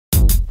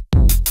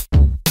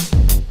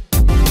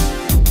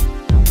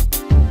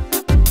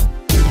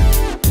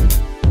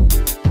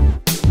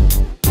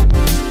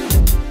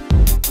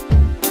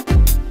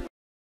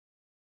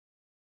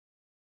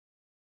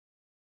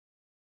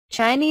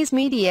Chinese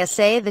media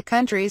say the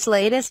country's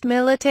latest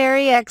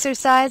military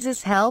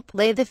exercises help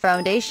lay the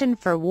foundation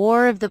for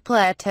War of the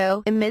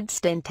Plateau,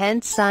 amidst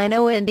intense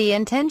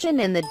Sino-Indian tension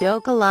in the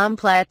Doklam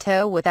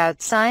Plateau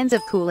without signs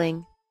of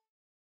cooling.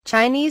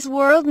 Chinese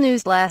World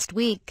News last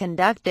week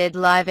conducted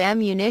live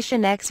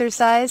ammunition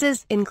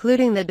exercises,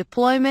 including the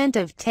deployment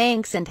of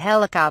tanks and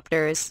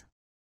helicopters.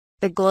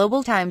 The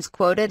Global Times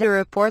quoted a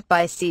report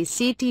by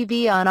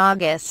CCTV on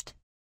August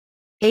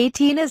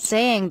 18 as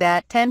saying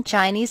that 10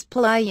 Chinese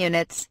PLA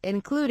units,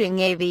 including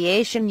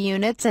aviation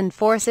units and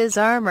forces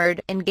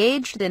armored,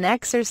 engaged in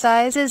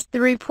exercises.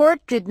 The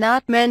report did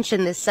not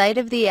mention the site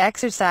of the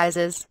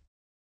exercises,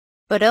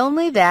 but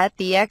only that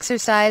the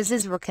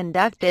exercises were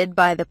conducted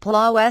by the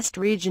PLA West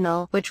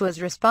Regional, which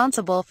was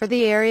responsible for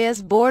the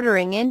areas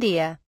bordering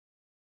India.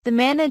 The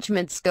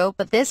management scope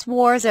of this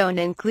war zone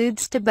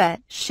includes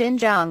Tibet,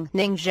 Xinjiang,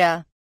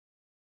 Ningxia,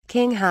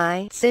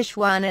 Qinghai,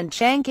 Sichuan and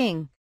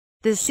Chongqing.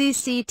 The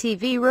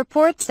CCTV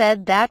report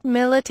said that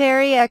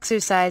military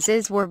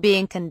exercises were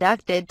being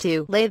conducted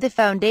to lay the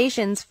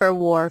foundations for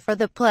War for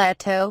the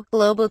Plateau.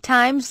 Global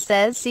Times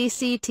says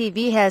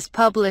CCTV has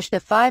published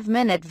a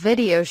 5-minute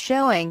video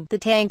showing the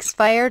tanks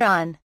fired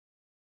on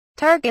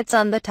targets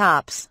on the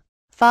tops,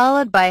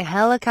 followed by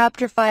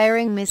helicopter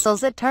firing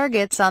missiles at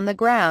targets on the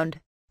ground,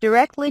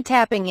 directly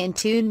tapping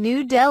into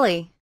New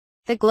Delhi.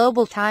 The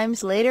Global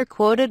Times later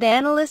quoted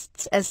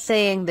analysts as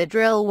saying the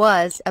drill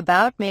was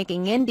about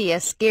making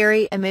India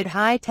scary amid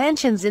high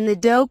tensions in the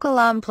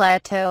Doklam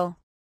Plateau.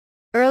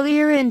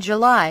 Earlier in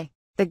July,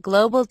 the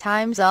Global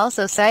Times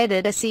also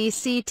cited a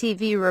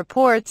CCTV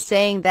report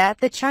saying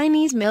that the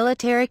Chinese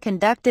military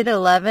conducted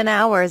 11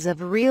 hours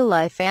of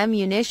real-life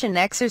ammunition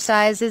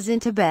exercises in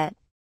Tibet.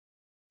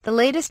 The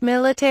latest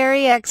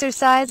military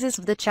exercises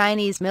of the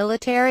Chinese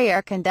military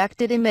are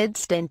conducted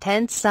amidst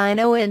intense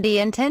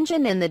Sino-Indian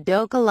tension in the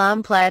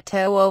Doklam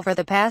Plateau over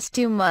the past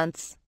 2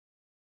 months.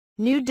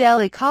 New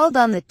Delhi called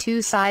on the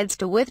two sides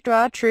to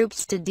withdraw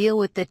troops to deal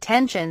with the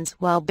tensions,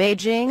 while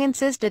Beijing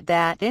insisted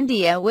that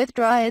India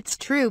withdraw its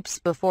troops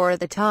before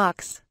the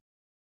talks.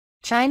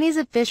 Chinese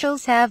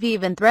officials have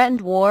even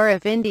threatened war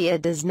if India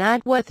does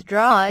not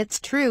withdraw its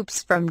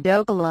troops from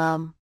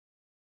Doklam.